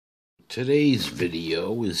Today's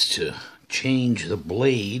video is to change the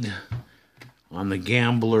blade on the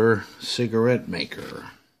Gambler cigarette maker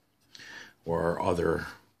or other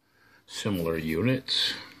similar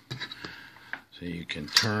units. So you can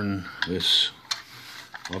turn this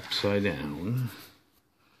upside down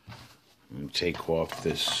and take off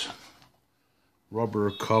this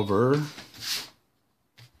rubber cover,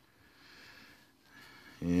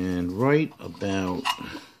 and right about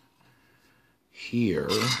here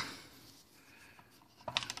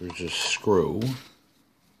there's a screw.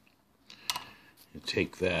 You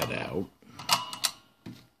take that out.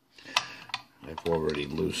 I've already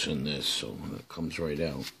loosened this, so it comes right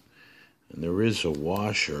out. And there is a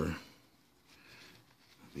washer.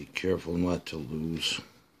 Be careful not to lose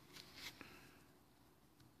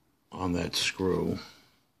on that screw.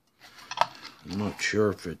 I'm not sure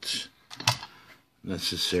if it's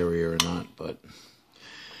necessary or not, but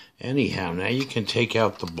anyhow, now you can take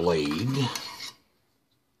out the blade.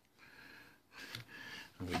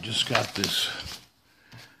 We just got this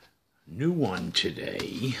new one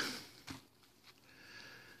today.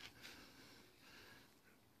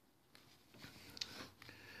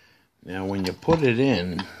 Now when you put it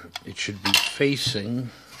in, it should be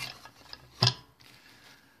facing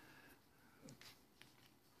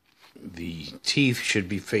the teeth should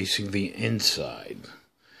be facing the inside.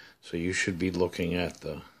 So you should be looking at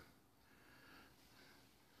the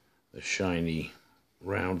shiny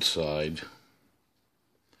round side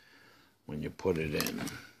when you put it in. I'm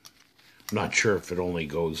not sure if it only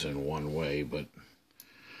goes in one way, but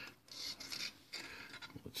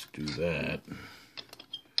let's do that.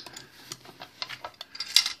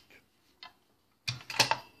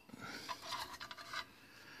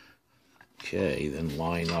 Okay, then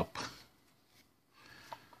line up.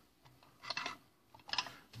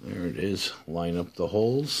 There it is. Line up the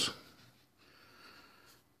holes.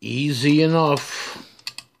 Easy enough.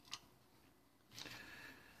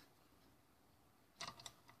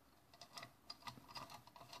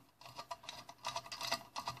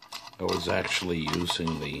 I was actually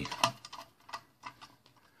using the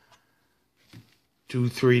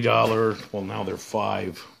 $2-3, well now they're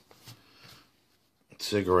 $5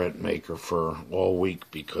 cigarette maker for all week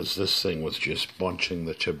because this thing was just bunching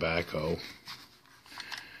the tobacco.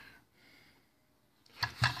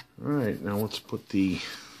 Alright, now let's put the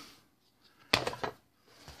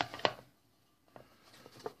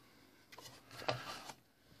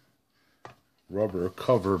rubber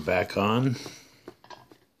cover back on.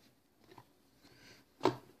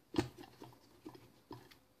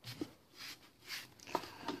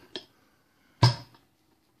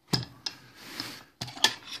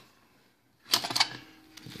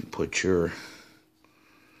 Put your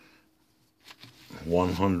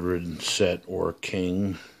 100 set or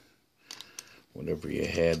king, whatever you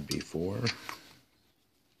had before.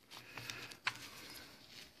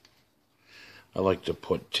 I like to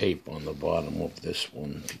put tape on the bottom of this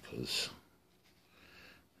one because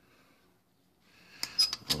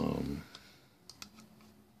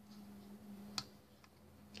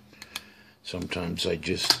sometimes I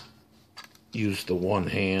just use the one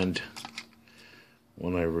hand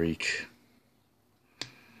when I reach.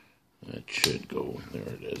 That should go, there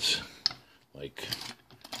it is, like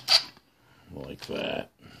that.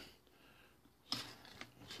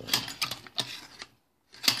 So.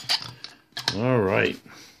 All right,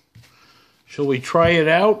 shall we try it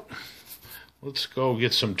out? Let's go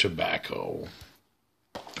get some tobacco.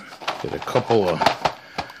 Get a couple of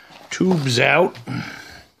tubes out.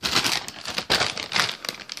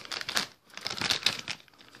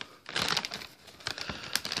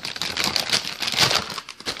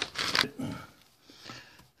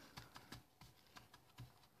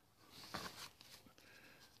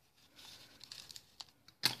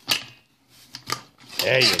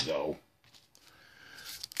 There you go.